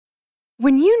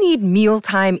When you need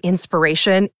mealtime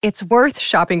inspiration, it's worth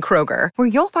shopping Kroger, where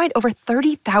you'll find over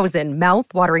 30,000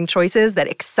 mouth-watering choices that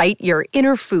excite your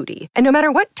inner foodie. And no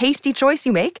matter what tasty choice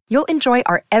you make, you'll enjoy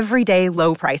our everyday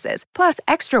low prices, plus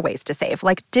extra ways to save,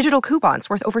 like digital coupons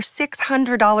worth over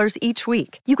 $600 each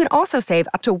week. You can also save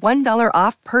up to $1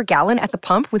 off per gallon at the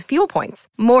pump with fuel points.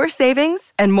 More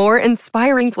savings and more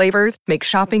inspiring flavors make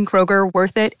shopping Kroger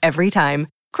worth it every time.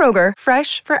 Kroger,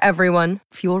 fresh for everyone.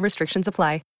 Fuel restrictions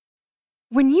apply.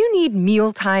 When you need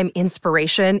mealtime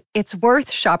inspiration, it's worth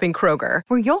shopping Kroger,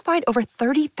 where you'll find over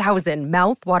 30,000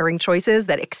 mouth-watering choices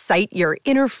that excite your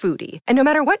inner foodie. And no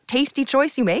matter what tasty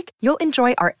choice you make, you'll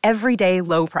enjoy our everyday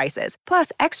low prices,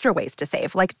 plus extra ways to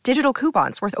save, like digital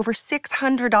coupons worth over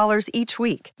 $600 each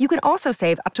week. You can also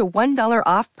save up to $1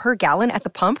 off per gallon at the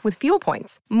pump with fuel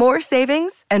points. More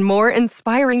savings and more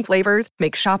inspiring flavors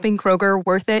make shopping Kroger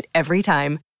worth it every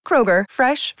time. Kroger,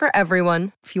 fresh for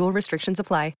everyone. Fuel restrictions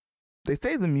apply. They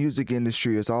say the music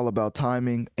industry is all about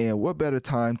timing, and what better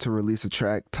time to release a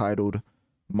track titled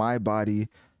My Body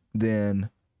than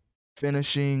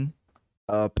finishing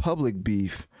a public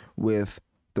beef with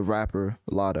the rapper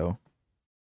Lotto.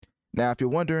 Now, if you're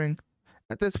wondering,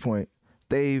 at this point,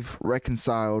 they've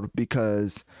reconciled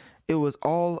because it was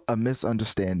all a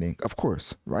misunderstanding, of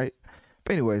course, right?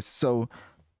 But anyways, so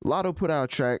Lotto put out a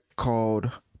track called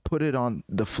Put It On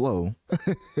The Flow,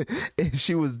 and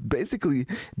she was basically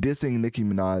dissing Nicki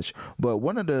Minaj, but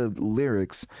one of the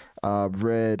lyrics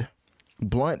read,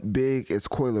 "Blunt big as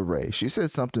Coi Leray." She said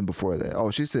something before that.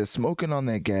 Oh, she said, "Smoking on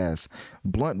that gas,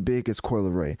 blunt big as Coi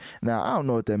Leray." Now, I don't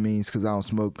know what that means because I don't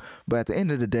smoke, but at the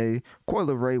end of the day, Coi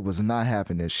Leray was not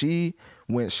having it. She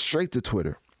went straight to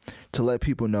Twitter to let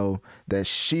people know that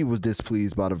she was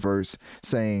displeased by the verse,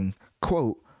 saying,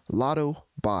 quote, "Lotto,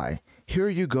 bye. Here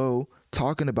you go,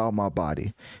 talking about my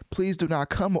body. Please do not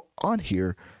come on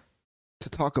here to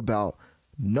talk about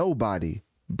nobody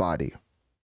body."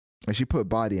 And she put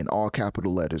body in all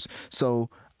capital letters. So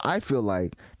I feel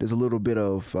like there's a little bit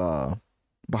of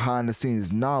behind the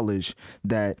scenes knowledge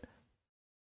that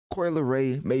Coi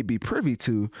Leray may be privy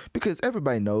to, because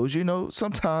everybody knows,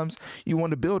 sometimes you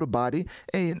want to build a body,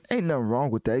 and ain't nothing wrong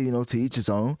with that, to each his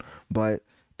own. But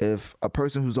if a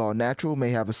person who's all natural may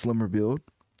have a slimmer build,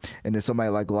 and then somebody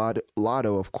like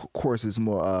Lotto, of course, is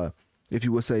more, if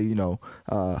you would say,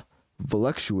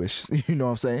 voluptuous, you know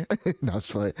what I'm saying? No,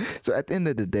 it's funny. So at the end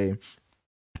of the day,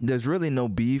 there's really no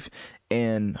beef,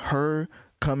 and her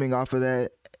coming off of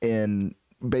that and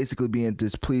basically being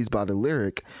displeased by the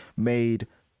lyric made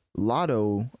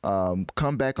Lotto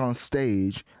come back on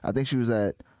stage. I think she was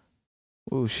at,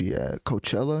 what was she at?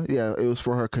 Coachella? Yeah, it was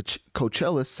for her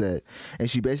Coachella set, and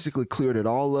she basically cleared it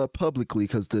all up publicly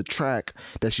because the track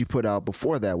that she put out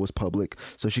before that was public.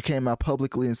 So she came out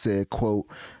publicly and said, quote,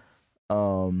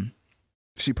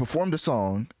 she performed a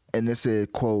song and it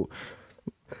said, quote,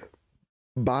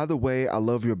 "By the way, I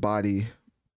love your body."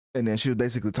 And then she was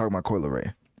basically talking about Coi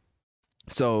Leray.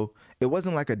 So it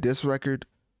wasn't like a diss record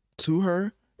to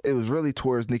her. It was really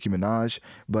towards Nicki Minaj,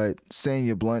 but saying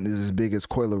your blunt is as big as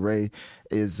Coi Leray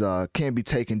can be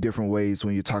taken different ways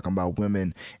when you're talking about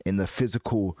women in the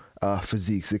physical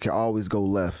physiques. It can always go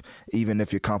left, even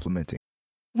if you're complimenting.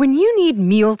 When you need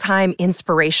mealtime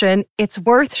inspiration, it's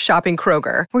worth shopping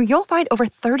Kroger, where you'll find over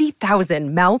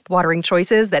 30,000 mouth-watering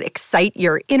choices that excite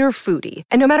your inner foodie.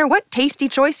 And no matter what tasty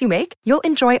choice you make, you'll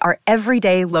enjoy our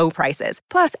everyday low prices,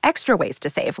 plus extra ways to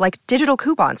save, like digital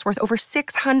coupons worth over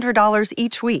 $600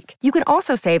 each week. You can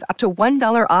also save up to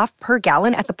 $1 off per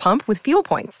gallon at the pump with fuel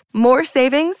points. More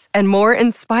savings and more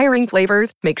inspiring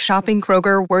flavors make shopping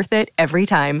Kroger worth it every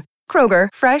time. Kroger,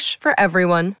 fresh for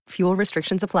everyone. Fuel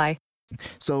restrictions apply.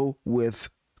 So with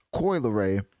Coi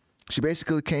Leray, she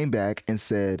basically came back and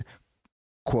said,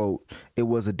 quote, "It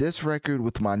was a diss record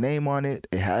with my name on it.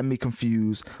 It had me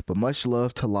confused, but much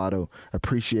love to Lotto.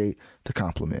 Appreciate the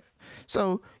compliment."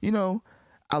 So,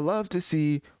 I love to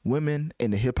see women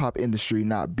in the hip hop industry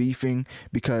not beefing,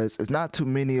 because it's not too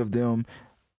many of them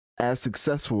as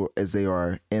successful as they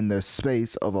are in the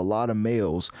space of a lot of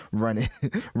males running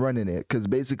it. Because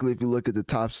basically, if you look at the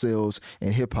top sales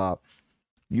in hip hop,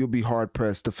 you'll be hard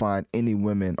pressed to find any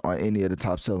women on any of the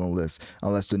top selling lists,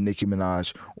 unless they're Nicki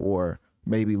Minaj or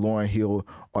maybe Lauryn Hill,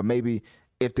 or maybe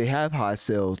if they have high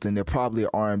sales, then they're probably an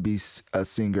R&B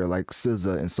singer like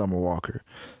SZA and Summer Walker.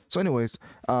 So anyways,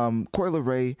 Coi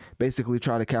Leray basically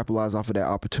tried to capitalize off of that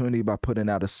opportunity by putting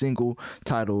out a single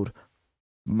titled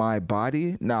My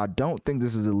Body. Now, I don't think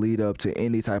this is a lead up to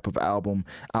any type of album.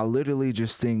 I literally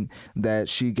just think that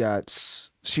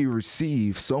she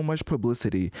received so much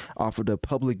publicity off of the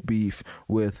public beef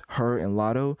with her and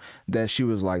Lotto that she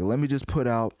was like, let me just put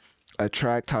out a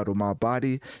track titled My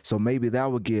Body. So maybe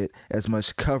that would get as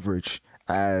much coverage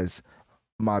as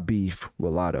my beef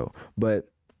with Lotto. But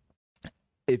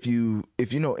if you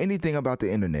know anything about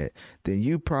the internet, then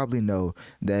you probably know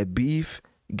that beef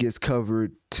gets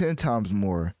covered 10 times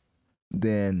more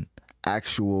than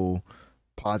actual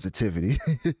positivity.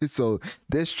 So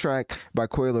this track by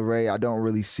Coi Leray, I don't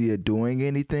really see it doing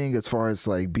anything as far as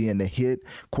like being a hit,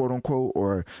 quote unquote,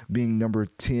 or being number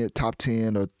 10, top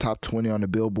 10 or top 20 on the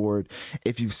Billboard.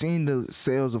 If you've seen the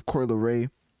sales of Coi Leray,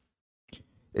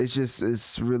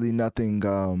 it's really nothing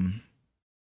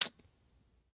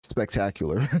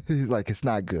spectacular. Like, it's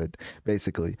not good,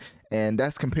 basically. And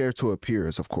that's compared to her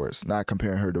peers, of course, not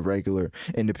comparing her to regular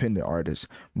independent artists.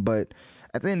 But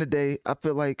at the end of the day, I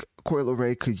feel like Coi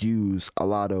Leray could use a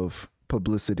lot of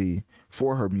publicity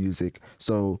for her music.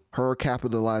 So her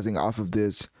capitalizing off of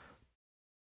this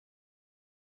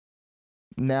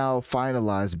now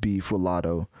finalized beef with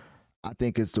Lotto, I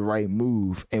think is the right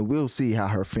move. And we'll see how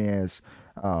her fans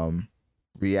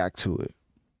react to it.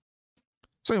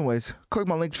 So anyways, click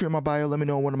my link tree in my bio. Let me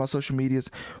know on one of my social medias.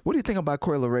 What do you think about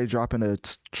Coi Leray dropping a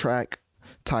track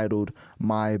titled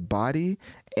My Body?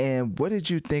 And what did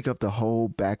you think of the whole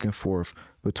back and forth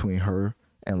between her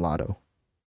and Lotto?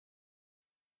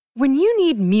 When you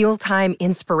need mealtime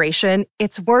inspiration,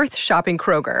 it's worth shopping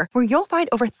Kroger, where you'll find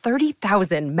over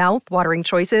 30,000 mouth-watering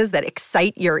choices that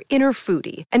excite your inner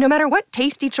foodie. And no matter what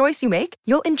tasty choice you make,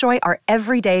 you'll enjoy our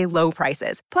everyday low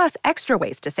prices, plus extra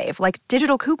ways to save, like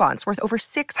digital coupons worth over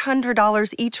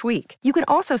 $600 each week. You can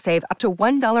also save up to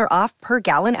 $1 off per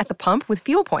gallon at the pump with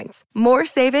fuel points. More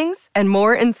savings and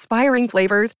more inspiring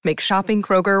flavors make shopping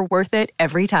Kroger worth it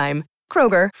every time.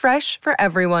 Kroger, fresh for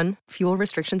everyone. Fuel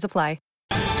restrictions apply.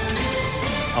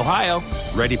 Ohio,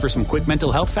 ready for some quick mental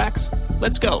health facts?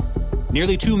 Let's go.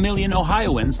 Nearly 2 million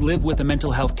Ohioans live with a mental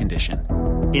health condition.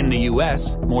 In the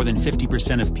U.S., more than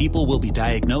 50% of people will be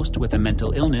diagnosed with a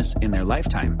mental illness in their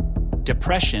lifetime.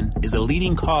 Depression is a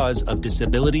leading cause of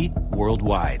disability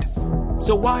worldwide.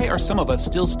 So why are some of us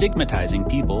still stigmatizing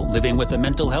people living with a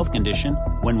mental health condition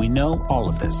when we know all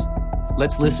of this?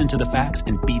 Let's listen to the facts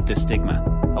and beat the stigma.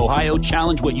 Ohio,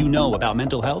 challenge what you know about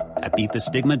mental health at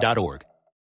beatthestigma.org.